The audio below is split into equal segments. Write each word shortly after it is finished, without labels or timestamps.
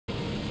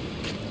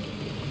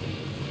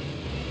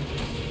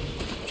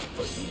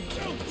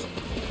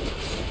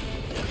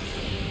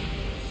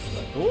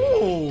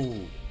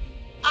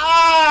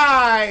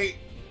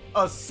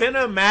A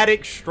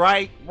cinematic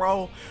strike,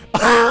 bro.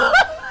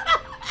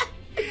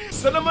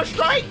 Cinema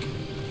strike?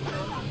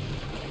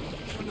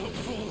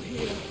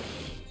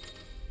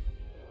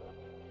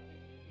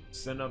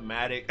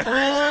 Cinematic.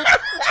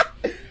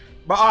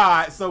 But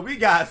alright, so we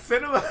got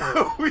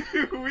cinema we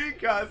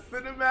got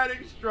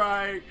cinematic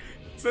strike,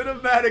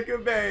 cinematic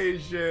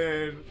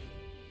evasion.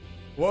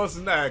 What's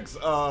next?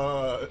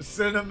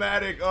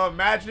 Cinematic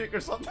magic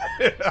or something?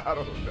 I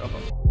don't know.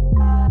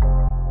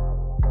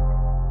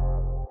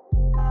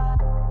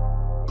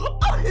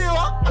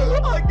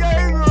 A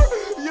gamer,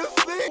 you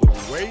see?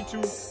 Way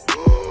too.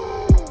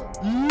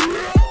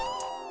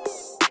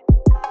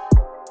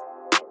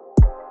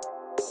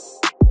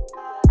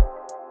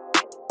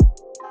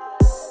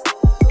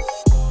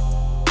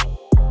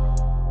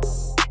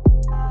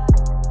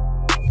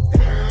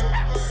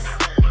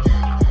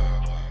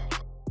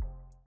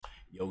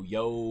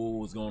 Yo,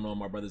 what's going on,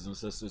 my brothers and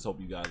sisters? Hope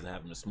you guys are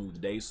having a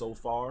smooth day so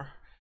far.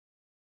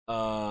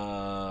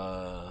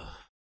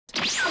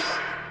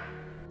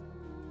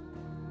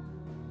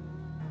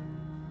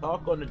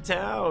 Talk on the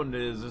town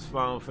is this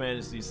Final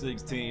Fantasy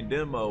 16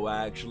 demo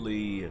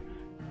actually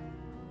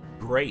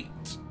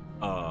great.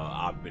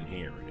 I've been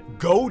hearing it.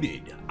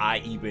 Goated, I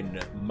even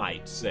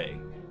might say.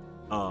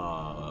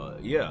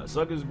 Yeah,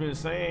 Sucker's been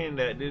saying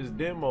that this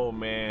demo,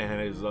 man,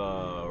 is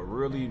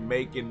really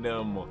making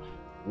them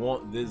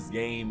want this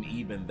game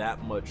even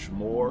that much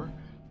more.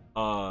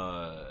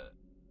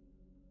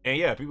 And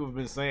yeah, people have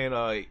been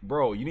saying,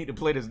 bro, you need to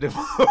play this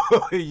demo.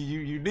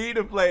 you need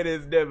to play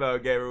this demo,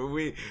 gamer.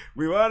 We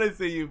want to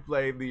see you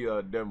play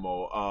the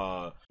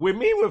demo. With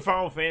me, with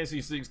Final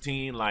Fantasy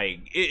 16,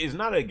 like, it's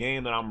not a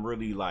game that I'm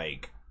really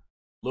like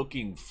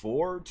looking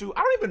forward to.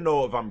 I don't even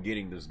know if I'm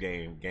getting this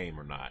game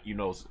or not. You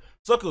know,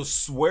 Sucker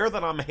swear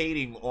that I'm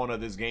hating on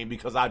this game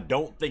because I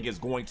don't think it's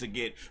going to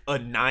get a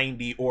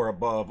 90 or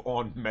above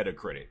on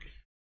Metacritic.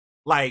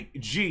 Like,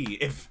 gee,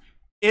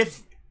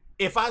 if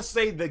I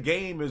say the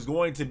game is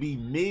going to be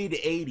mid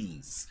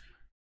 80s,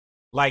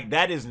 like,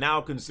 that is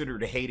now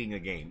considered hating a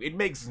game. It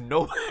makes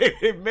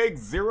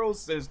zero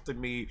sense to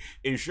me.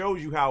 It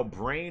shows you how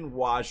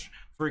brainwashed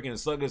freaking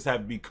suckers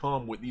have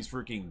become with these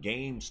freaking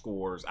game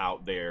scores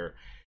out there.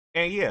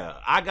 And yeah,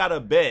 I got a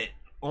bet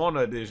on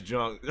this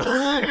junk.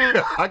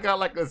 I got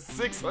like a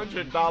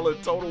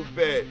 $600 total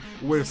bet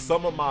with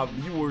some of my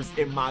viewers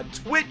in my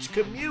Twitch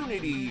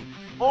community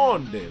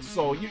on this.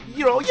 So you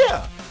know,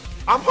 yeah,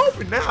 I'm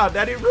hoping now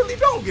that it really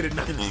don't get a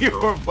 90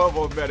 or above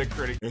on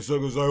Metacritic. And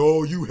suckers like,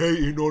 oh, you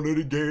hating on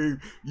the game,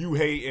 you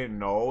hating.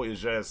 No, it's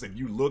just, if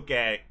you look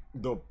at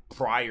the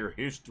prior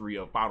history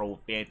of Final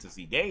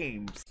Fantasy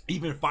games,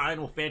 even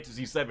Final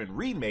Fantasy VII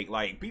Remake,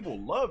 like, people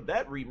love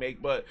that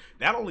remake, but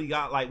that only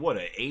got like, what,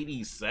 an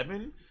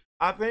 87,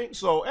 I think.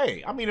 So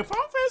hey, I mean, if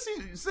Final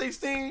Fantasy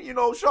 16, you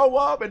know, show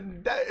up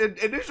and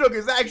this junk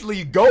is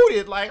actually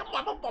goated, like,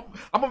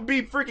 I'm gonna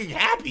be freaking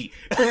happy.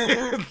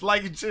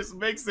 Like, it just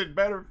makes it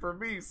better for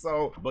me.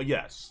 So, but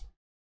yes,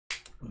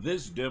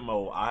 this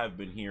demo, I've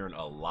been hearing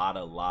a lot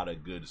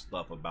of good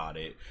stuff about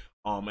it.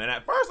 And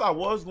at first I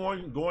was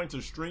going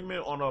to stream it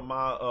on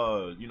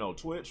my you know,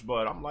 Twitch,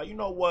 but I'm like, you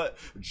know what,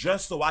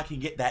 just so I can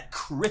get that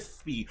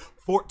crispy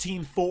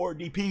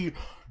 1440p,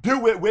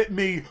 do it with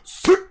me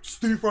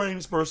 60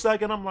 frames per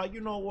second, I'm like,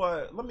 you know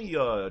what, let me do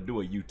a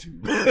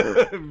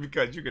YouTube.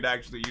 Because you can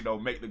actually, you know,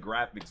 make the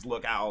graphics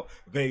look how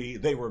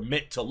they were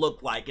meant to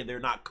look like, and they're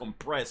not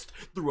compressed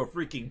through a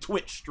freaking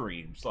Twitch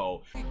stream.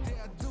 So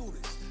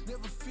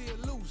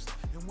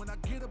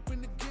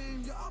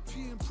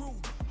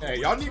hey,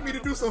 y'all need me to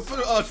do some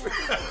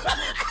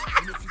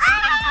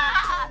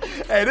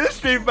hey, this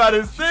Street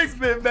Fighter 6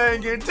 been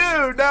banging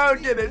too,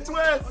 don't get it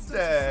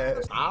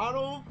twisted.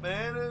 Final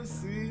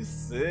Fantasy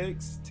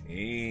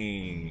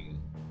 16.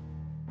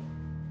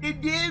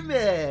 It did,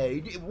 man.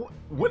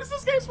 When is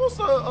this game supposed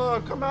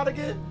to come out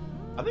again?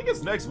 I think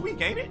it's next week,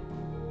 ain't it?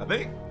 I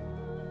think.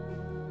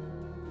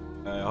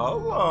 Hey,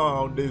 hold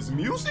on. This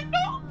music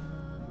though?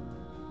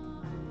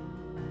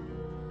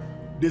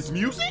 This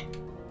music?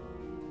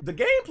 The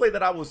gameplay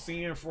that I was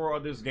seeing for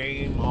this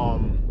game,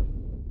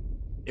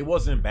 it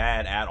wasn't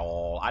bad at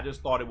all. I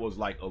just thought it was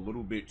like a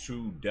little bit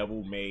too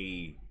Devil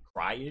May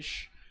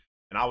Cry-ish.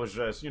 And I was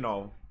just, you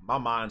know, my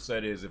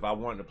mindset is, if I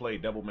wanted to play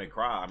Devil May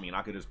Cry, I mean,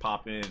 I could just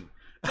pop in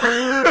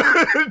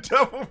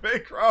Devil May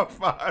Cry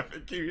 5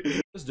 and keep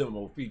it. This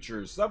demo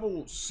features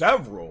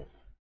several.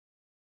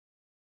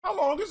 How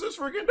long is this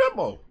freaking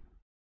demo?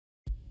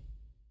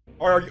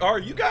 Are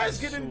you guys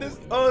getting this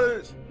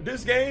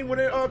this game when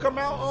it come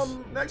out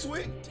next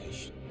week?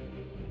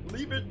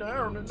 Leave it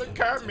down in the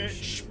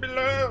comments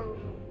below.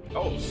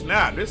 Oh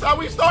snap! This how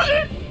we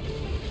started?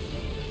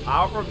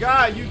 I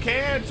forgot you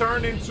can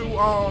turn into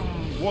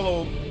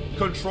well,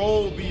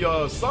 control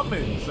the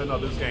summons in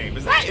this game.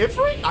 Is that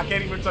Ifrit? I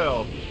can't even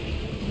tell.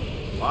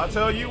 I'll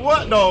tell you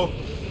what though.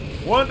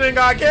 One thing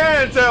I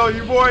can tell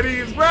you, boy,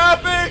 these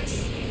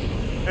graphics,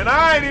 and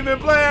I ain't even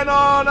playing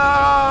on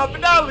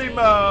fidelity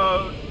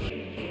mode.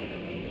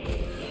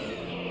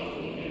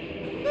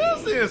 Still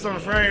seeing some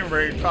frame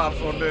rate drops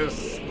on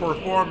this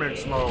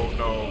performance mode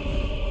though.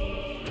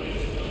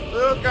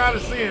 Still kind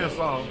of seeing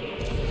something.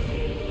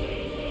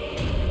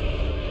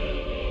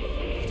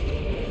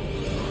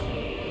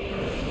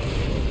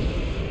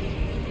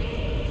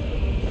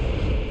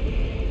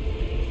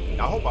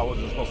 I hope I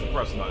wasn't supposed to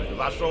press nothing, because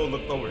I sure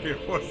looked over here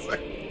for a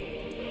second.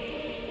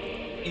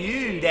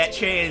 Ooh, that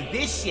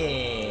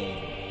transition.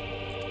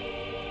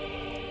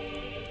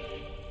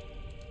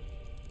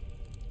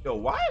 Yo,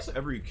 why is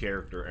every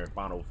character in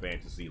Final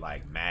Fantasy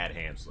like mad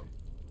handsome?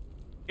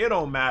 It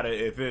don't matter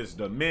if it's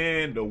the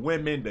men, the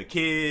women, the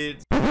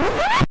kids.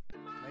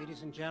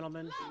 Ladies and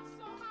gentlemen,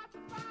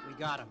 we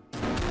got him.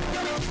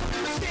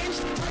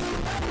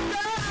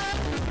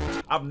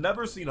 I've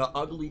never seen an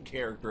ugly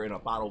character in a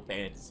Final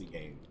Fantasy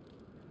game.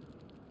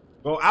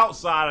 Well,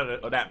 outside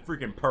of that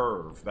freaking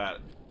perv that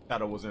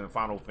was in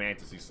Final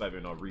Fantasy VII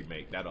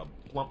remake, that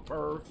plump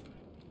perv,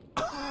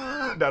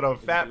 that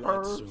fat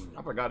perv.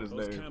 I forgot his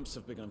name. Those camps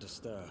have begun to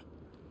stir.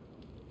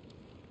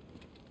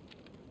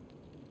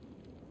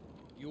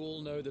 You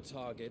all know the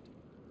target.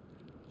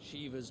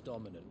 Shiva's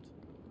dominant.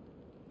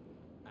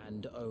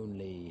 And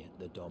only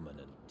the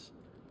dominant.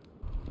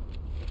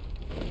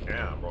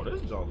 Damn, bro,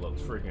 this junk looks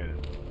freaking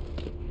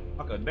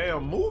like a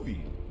damn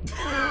movie.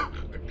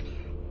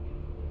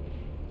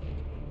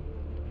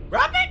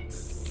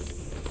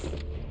 Graphics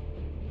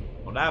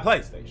on that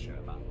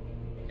PlayStation 5,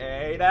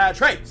 okay, that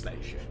Train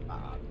Station 5,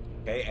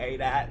 okay,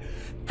 that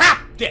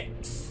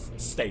Haptics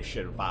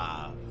Station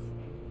 5.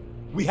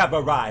 We have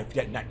arrived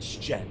at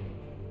next gen.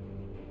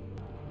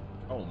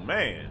 Oh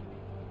man,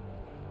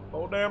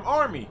 whole damn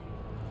army,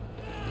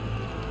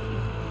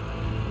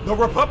 the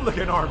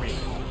Republican Army.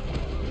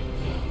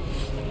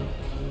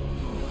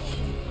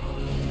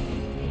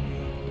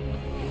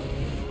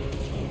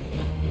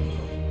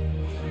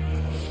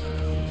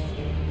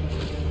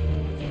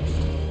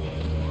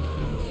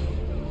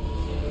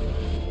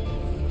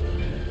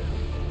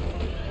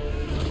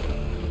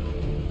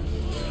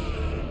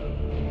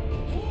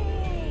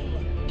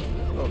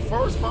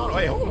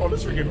 Hey, hold on,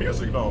 this freaking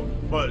music though.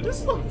 But this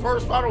is the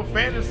first Final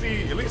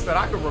Fantasy, at least that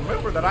I can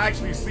remember, that I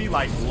actually see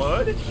like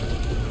blood in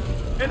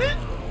it.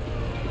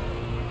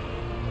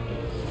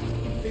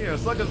 Yeah,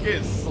 suckers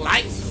getting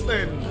sliced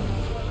and.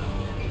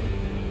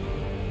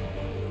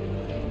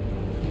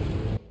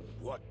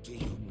 What do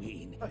you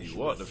mean? Tell you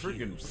what, the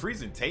freaking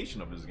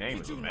presentation of this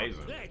game is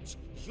amazing. Pledge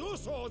your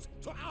swords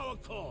to our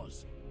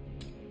cause.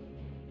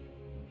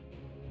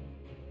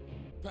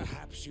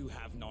 Perhaps you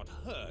have not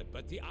heard,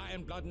 but the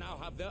Ironblood now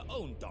have their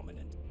own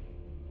dominant.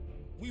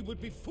 We would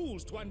be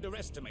fools to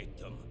underestimate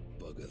them.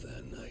 Bugger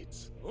their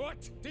knights.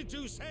 What did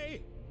you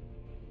say?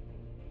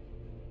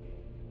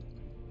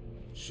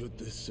 Should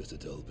this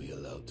citadel be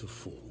allowed to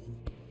fall,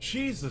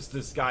 Jesus,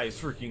 this guy is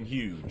freaking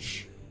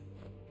huge.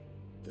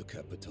 the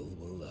capital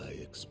will lie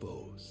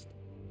exposed.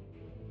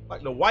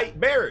 Like the White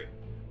Barret.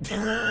 While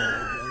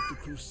the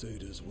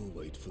Crusaders will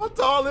wait for How the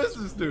tall is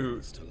this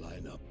dude? to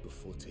line up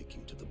before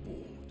taking to the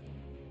board.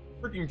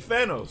 Freaking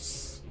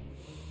Thanos.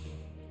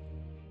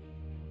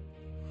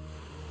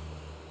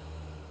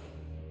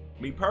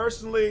 Me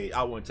personally,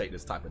 I wouldn't take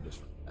this type of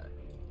disrespect.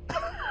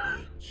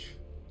 Which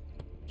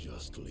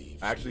just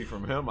leaves Actually,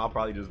 from him, I'll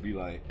probably just be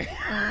like,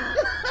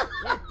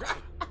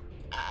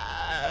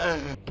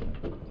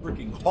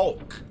 freaking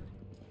Hulk.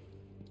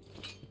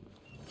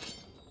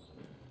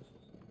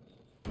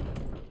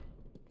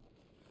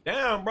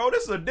 Damn, bro,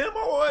 this is a demo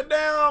or a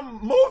damn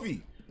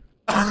movie.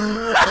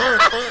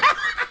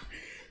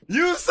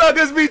 You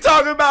suckers be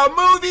talking about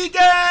movie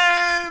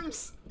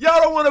games.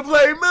 Y'all don't want to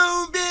play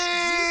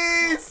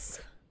movies.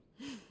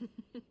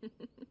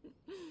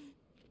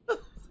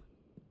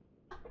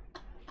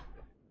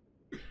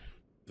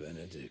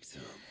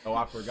 Benedictum. Oh,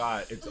 I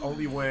forgot. It's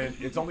only when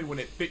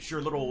it fits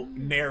your little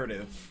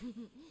narrative.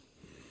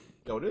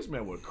 Yo, this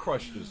man would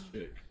crush this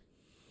chick.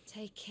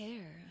 Take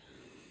care.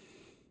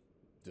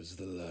 Does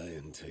the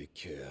lion take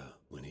care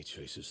when he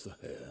chases the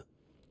hare?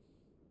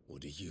 Or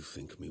do you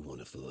think me one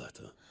of the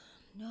latter?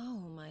 No,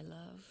 my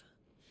love.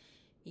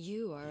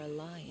 You are a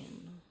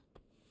lion.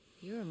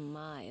 You're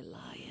my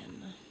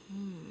lion.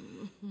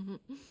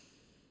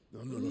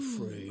 I'm not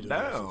afraid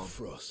Damn. of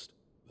frost,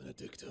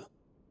 Benedicta.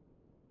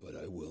 But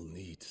I will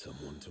need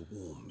someone to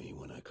warm me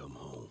when I come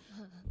home.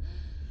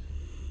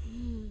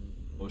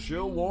 Well,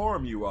 she'll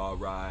warm you, all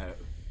right.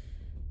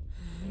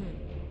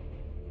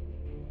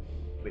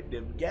 With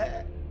them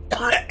guys.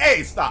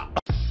 Hey, stop.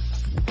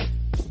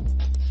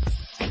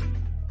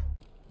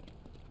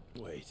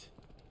 Wait.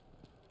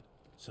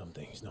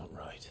 Something's not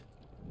right.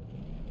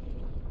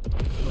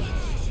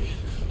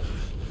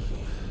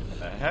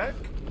 The heck?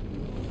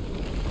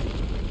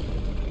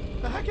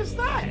 The heck is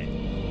that?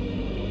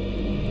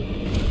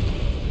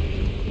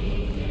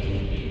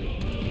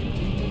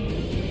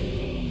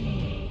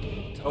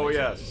 Oh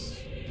yes,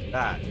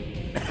 that.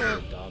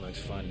 Darmok's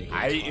finally got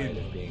tired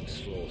of being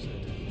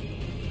slaughtered.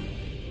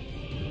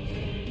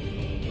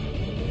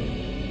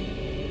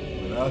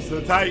 That's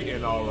the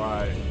Titan, all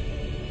right.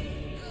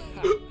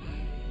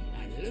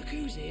 And look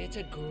who's here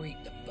to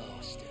greet the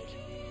bastard.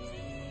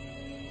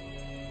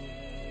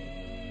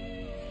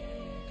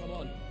 Come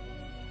on.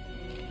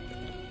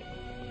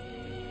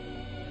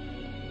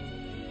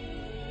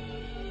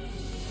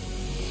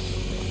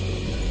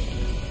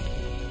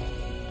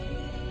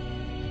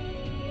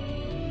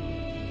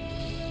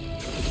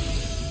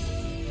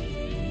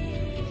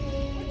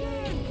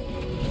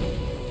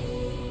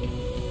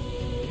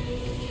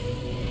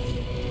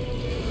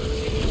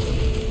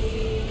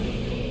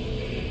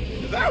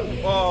 that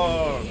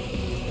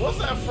what's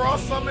that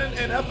Frost summon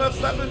in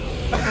FF7?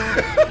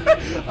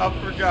 I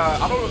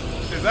forgot. I don't.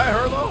 Is that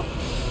her though?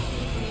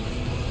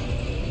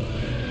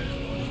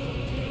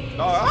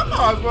 I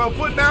might as well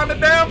put down the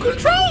damn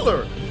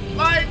controller.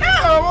 Like,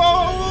 now,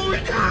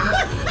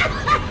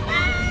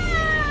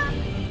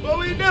 what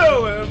we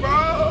doing, bro?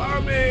 I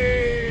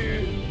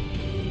mean,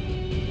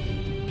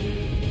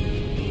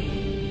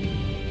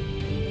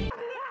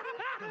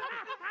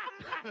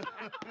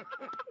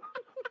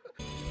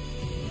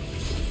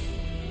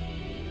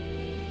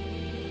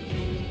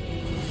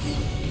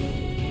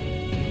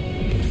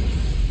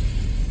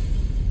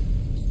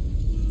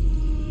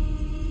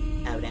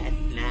 Oh, that's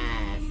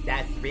nice.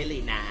 That's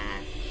really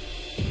nice.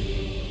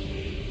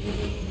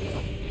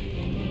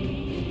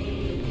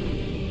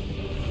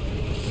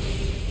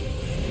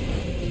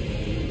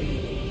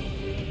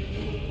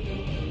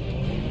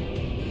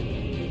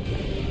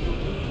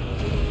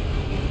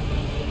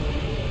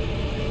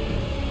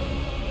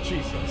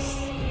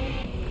 Jesus.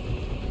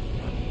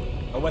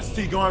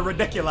 OST going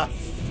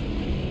ridiculous.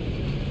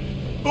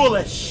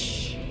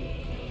 Foolish.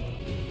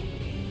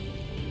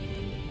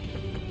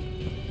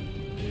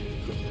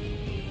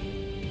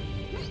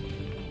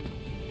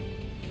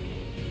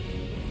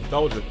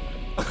 Told you.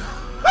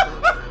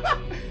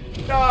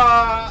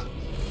 Nah,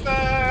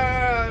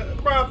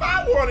 bro,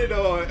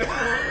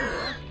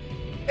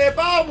 if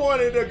I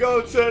wanted to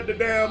go to the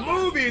damn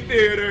movie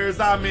theaters,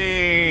 I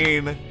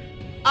mean,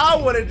 I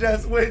would have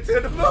just went to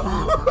the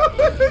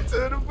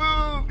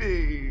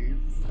movies.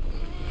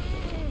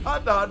 I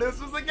thought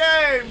this was a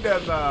game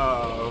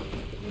demo.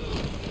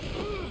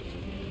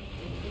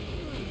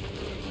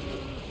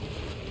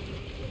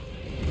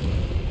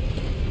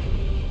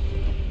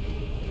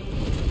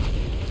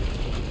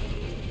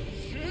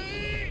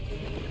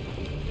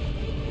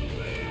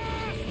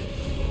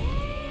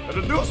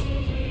 Introduce.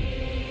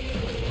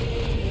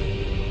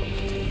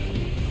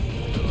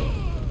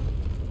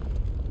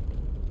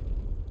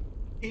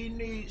 He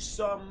needs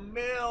some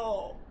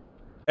milk.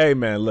 Hey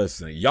man,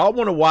 listen. Y'all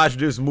want to watch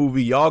this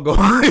movie? Y'all go,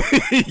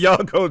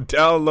 y'all go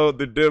download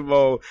the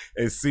demo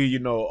and see, you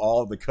know,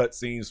 all the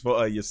cutscenes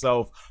for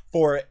yourself.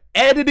 For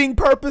editing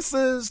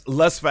purposes,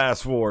 let's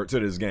fast forward to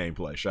this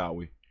gameplay, shall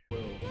we? Go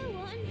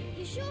on.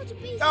 You're sure to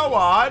be. Go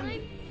on.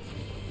 You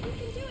can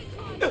do it,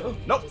 Clive.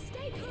 Nope. Just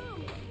stay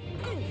calm.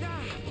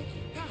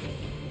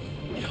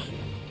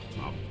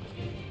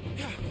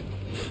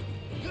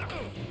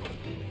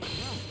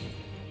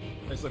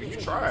 It's like you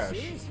trash.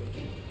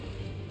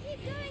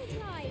 Keep going,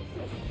 Clive.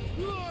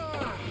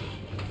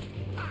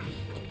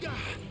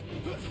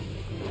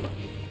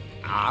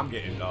 I'm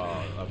getting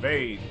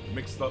evade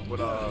mixed up with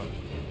Not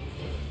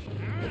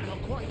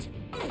quite.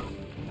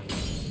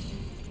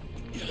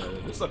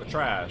 this sucker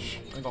trash.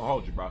 Ain't gonna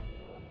hold you, bro.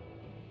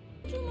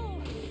 Come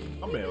on.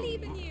 I'm We in.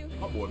 believe in you.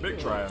 My boy, big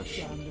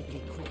trash.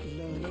 Damnably quick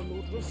learner,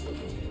 Lord Russell.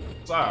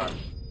 Sorry.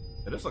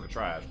 Yeah, this sucker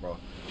trash, bro.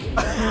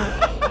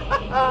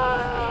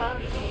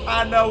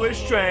 I know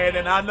it's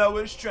training. I know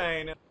it's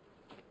training.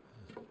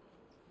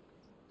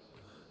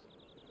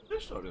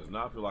 This show does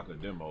not feel like a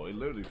demo. It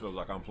literally feels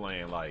like I'm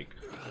playing like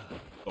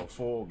a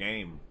full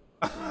game.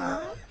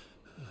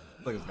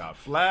 Look, it's got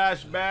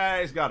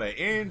flashbacks, got an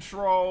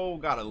intro,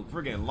 got a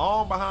freaking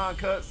long behind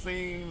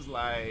cutscenes,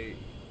 like.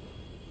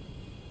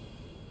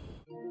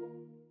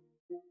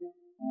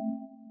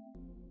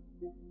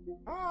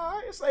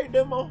 Alright, it's a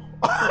demo.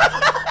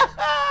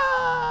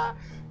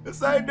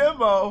 It's a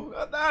demo.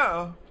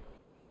 Goddamn.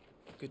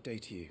 Good day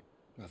to you,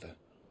 Mother.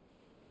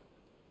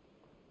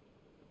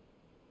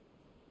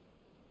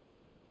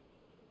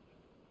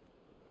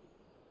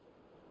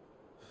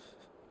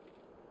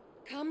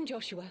 Come,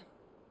 Joshua.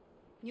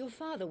 Your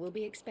father will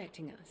be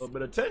expecting us. A little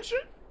bit of tension.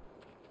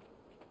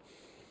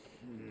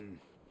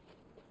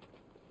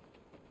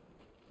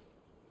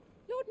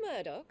 Lord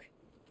Murdoch?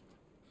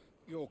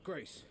 Your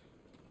Grace.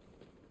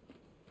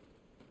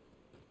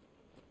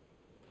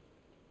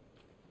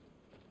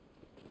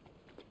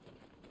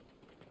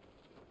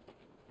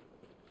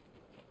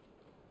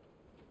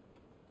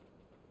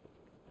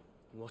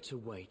 What a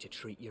way to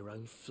treat your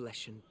own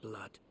flesh and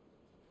blood.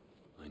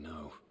 I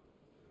know.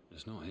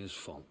 It's not his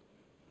fault.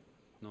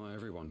 Not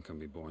everyone can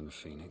be born the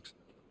Phoenix.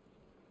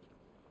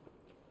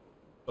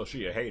 So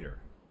she a hater.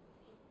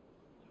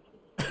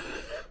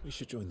 We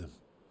should join them.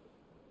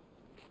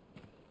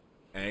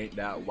 Ain't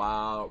that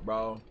wild,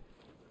 bro?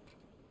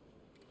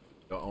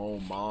 Your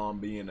own mom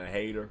being a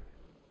hater.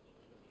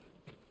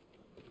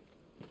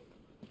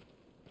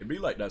 It be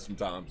like that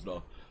sometimes,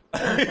 though.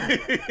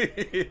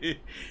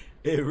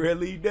 It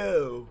really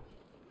do.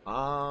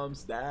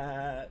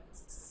 Stats.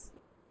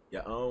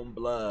 Your own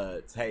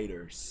bloods,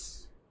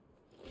 haters.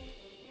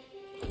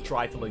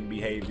 Trifling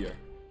behavior.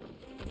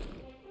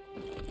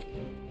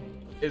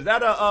 Is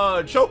that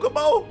a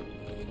chocobo?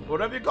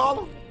 Whatever you call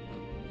them?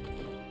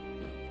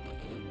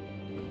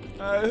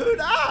 Who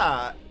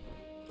that?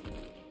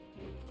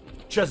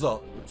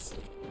 Chiseled.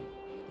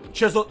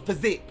 Chiseled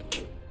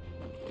physique.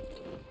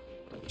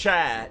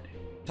 Chad.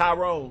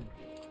 Tyrone.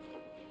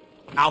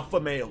 Alpha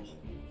male.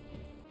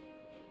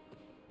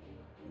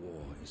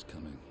 War He's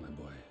coming, my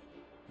boy.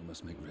 You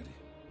must make ready.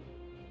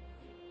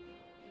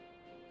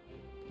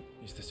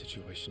 Is the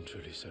situation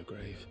truly so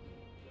grave?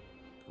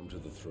 Come to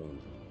the throne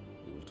room.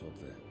 We will talk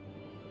there.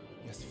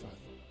 Yes, Father.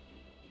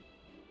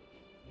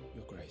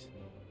 Your Grace.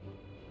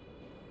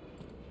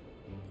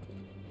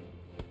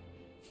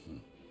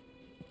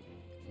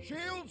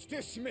 Shields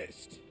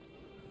dismissed.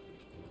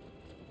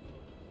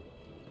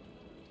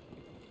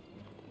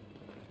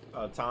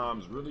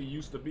 Times really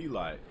used to be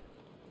like.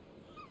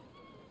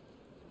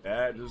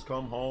 Dad just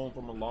come home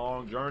from a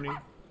long journey.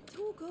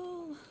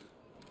 Torgal.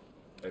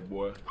 Hey,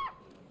 boy.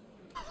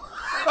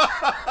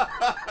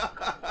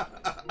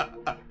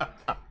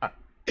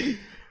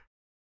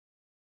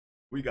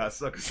 We got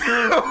suckers.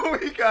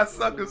 We got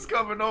suckers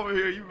coming over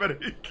here. You better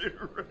get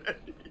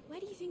ready. Where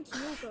do you think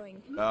you're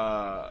going?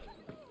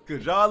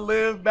 Could y'all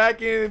live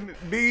back in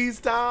these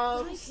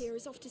Clive times? here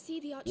is off to see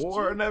the Archduke.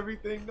 War and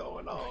everything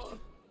going on.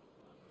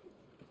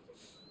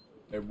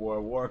 Hey, boy,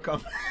 war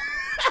coming.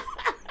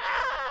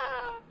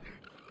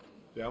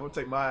 Yeah, I'm gonna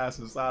take my ass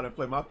inside and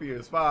play my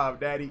PS5,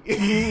 daddy.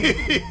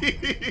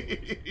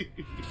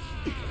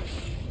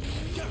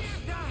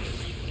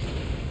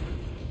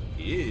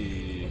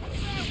 Yeah.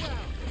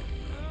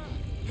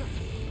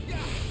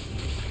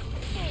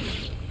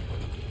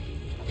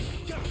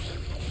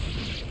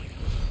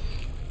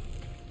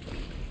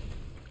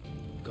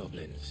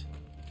 Goblins.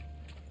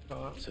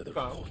 So the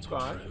Fine, reports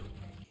fine. are true.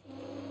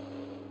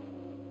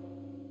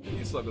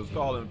 These suckers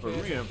calling for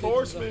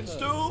reinforcements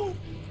too.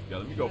 Yeah,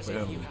 let me go for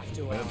him.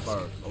 For him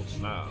first. Oh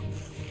snap!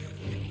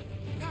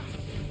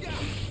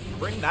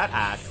 Bring that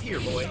ass here,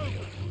 boy.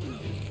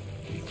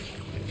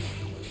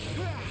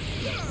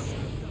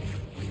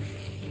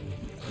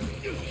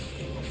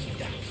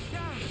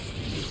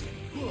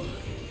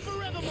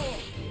 Forevermore.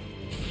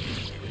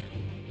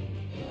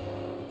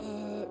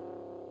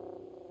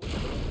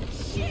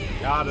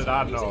 How did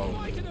I know?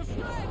 Quite an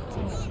effect.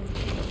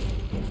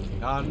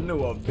 I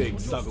knew a big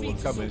sucker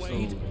was coming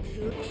soon.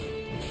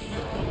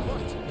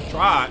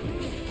 Try it.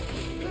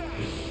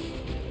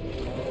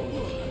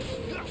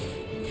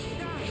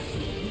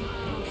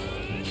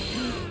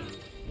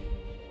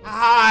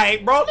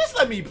 Alright, bro, just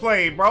let me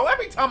play, bro.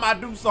 Every time I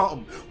do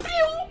something,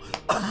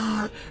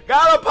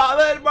 gotta pop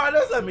that, bro.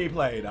 Just let me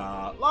play,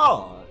 dog.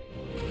 Lord,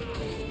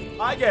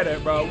 I get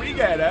it, bro. We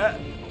get it.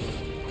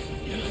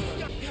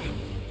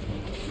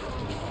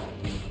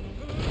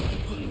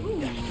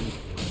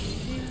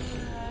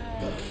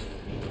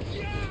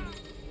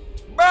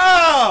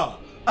 Bro!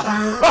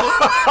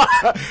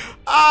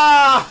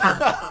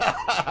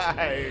 Ah!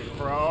 Hey,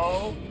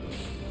 bro.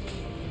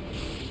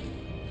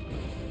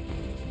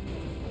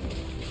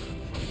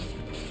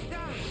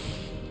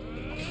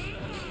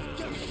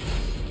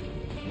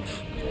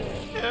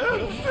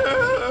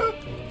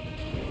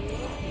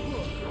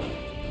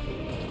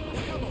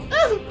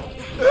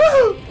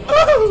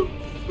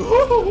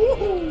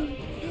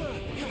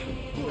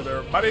 Hey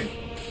there, buddy.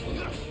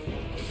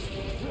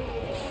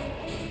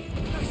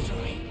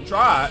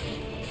 Try it.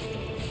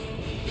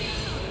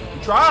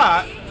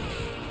 Try it.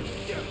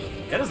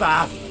 Get his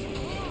ass.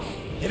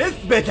 Get his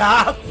big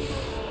ass.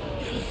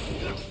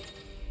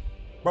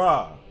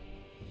 Bruh.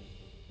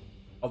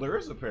 Oh, there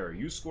is a parry.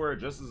 Use square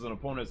just as an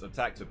opponent's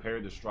attack to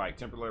parry the strike.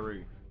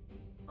 Temporary.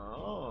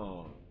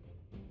 Oh.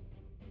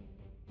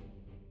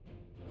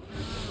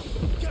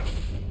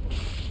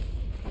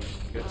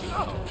 Good to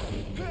know.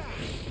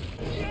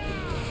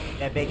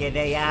 The bigger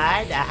they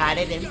are, the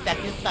harder them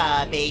suckers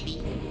fall,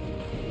 baby.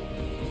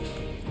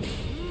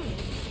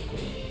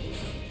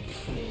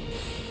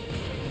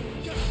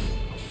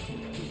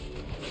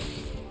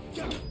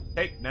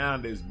 Take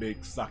down this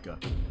big sucker.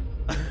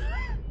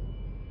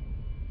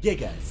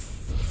 Gigas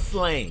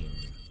slain.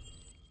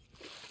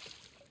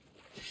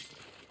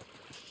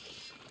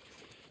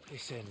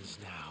 This ends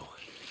now.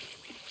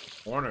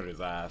 Cornered his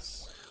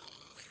ass.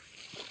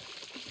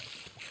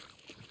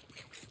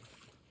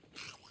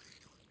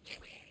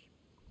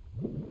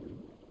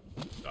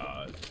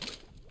 God.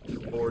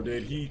 Or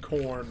did he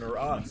corner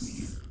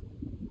us?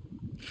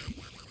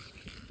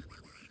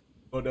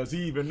 Or does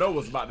he even know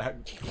what's about to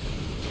happen?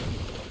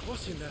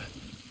 What's in there?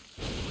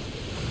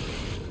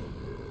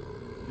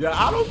 Yeah,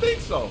 I don't think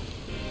so.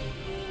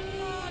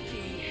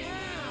 Bloody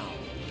hell.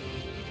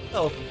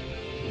 Oh,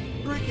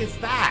 freak is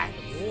that?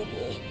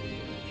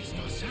 It's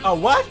not sound. A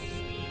what?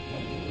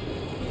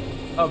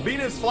 A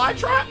Venus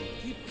flytrap?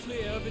 Keep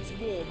clear of its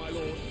roar, my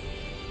lord.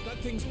 That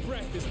thing's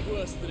breath is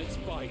worse than its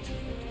bite.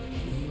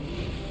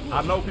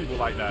 I know people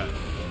like that.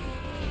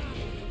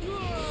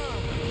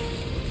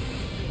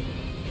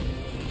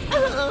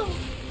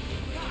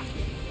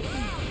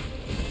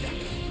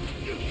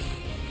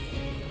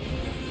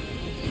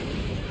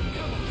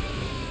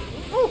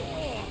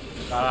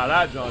 Got out of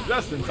that John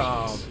just in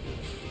time.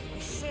 I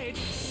said,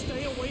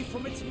 stay away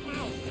from its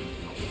mouth.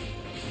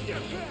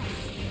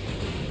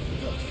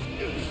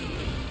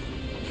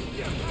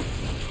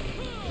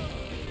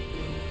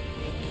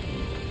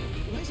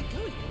 Where's it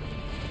going?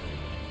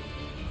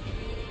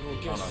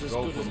 Trying to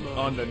go from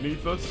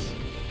underneath us.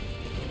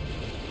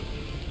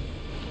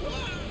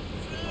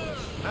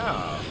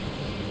 Ah.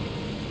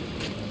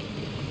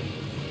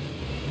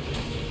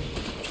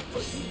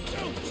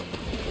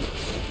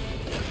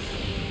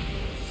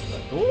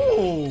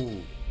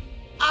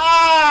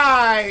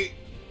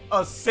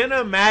 a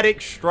cinematic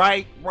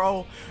strike,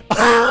 bro.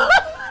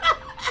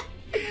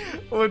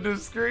 When the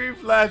screen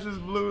flashes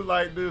blue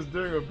like this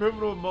during a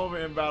pivotal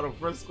moment in battle,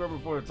 press square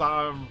before the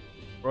time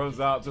runs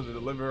out to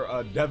deliver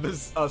a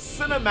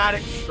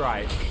cinematic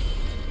strike.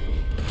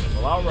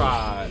 Well, all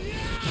right.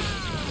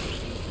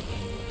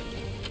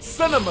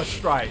 Cinema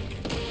strike.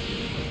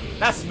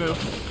 That's new.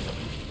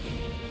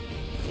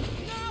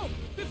 Now,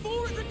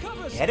 before it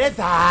recovers. It is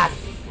us.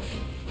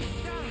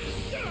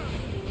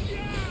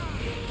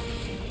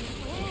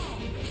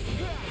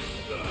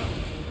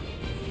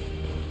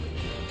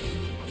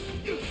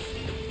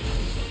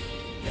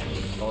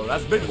 Oh,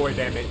 that's big boy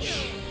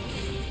damage.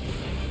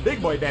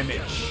 Big boy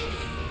damage.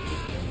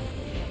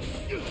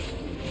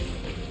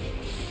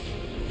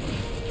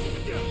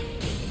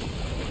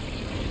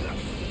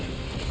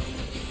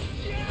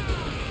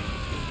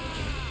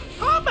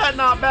 Combat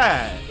not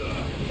bad.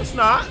 It's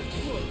not.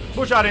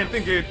 Which I didn't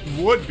think it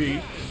would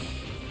be.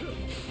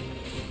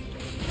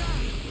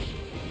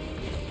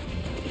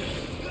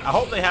 I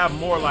hope they have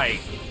more,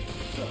 like,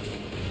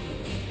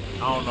 I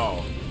don't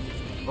know,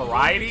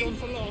 variety?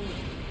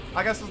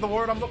 I guess is the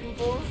word I'm looking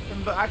for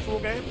in the actual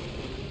game.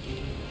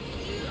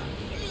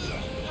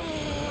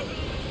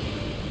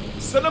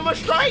 Cinema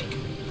strike?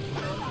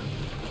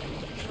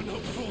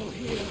 Cannot fall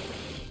here.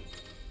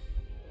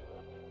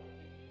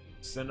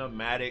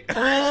 Cinematic.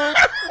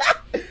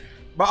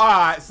 But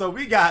alright, so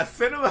we got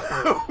cinema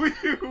we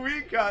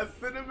got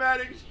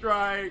cinematic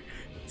strike,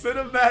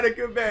 cinematic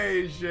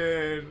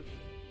evasion.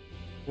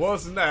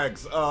 What's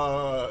next?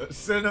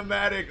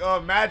 Cinematic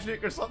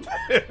magic or something?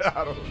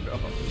 I don't know.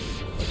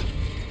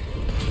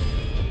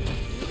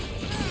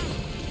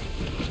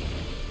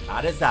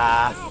 That is us.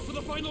 Now for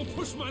the final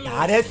push, my lord.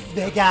 That is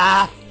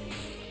bigger.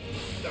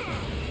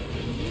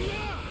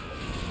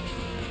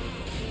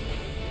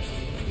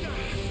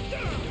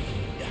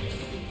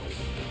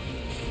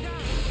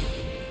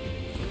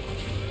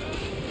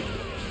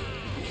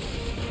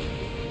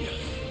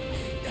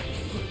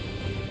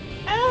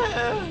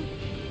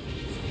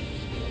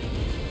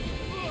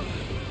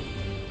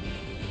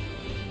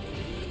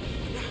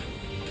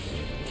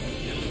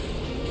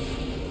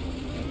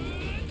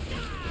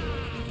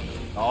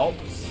 Oh. I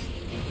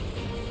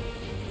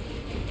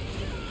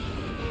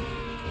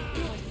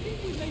think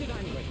we made it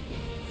angry.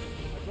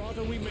 I'd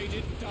rather we made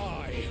it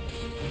die.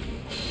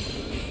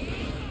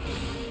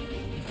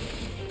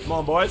 Come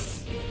on,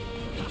 boys.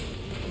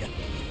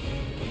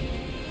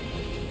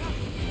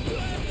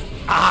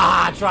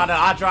 Ah, I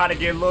tried to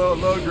get a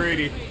little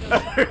greedy.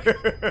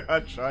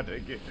 I tried to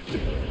get a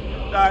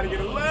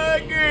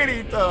little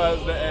greedy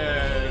towards the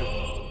end.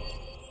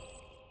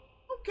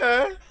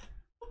 Okay.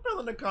 I'm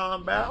feeling the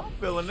combat. I'm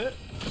feeling it.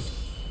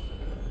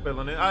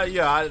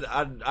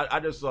 I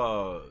just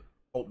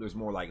hope there's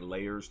more like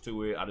layers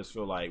to it. I just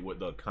feel like with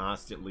the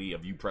constantly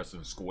of you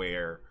pressing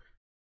square,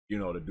 you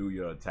know, to do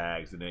your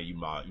attacks, and then you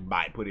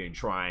might put in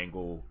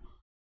triangle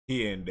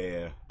here and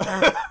there.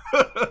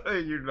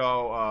 You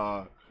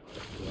know,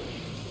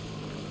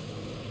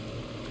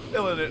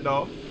 feeling it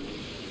though.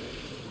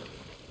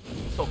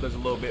 Just hope there's a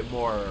little bit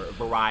more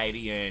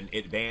variety and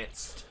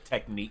advanced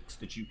techniques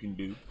that you can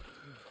do.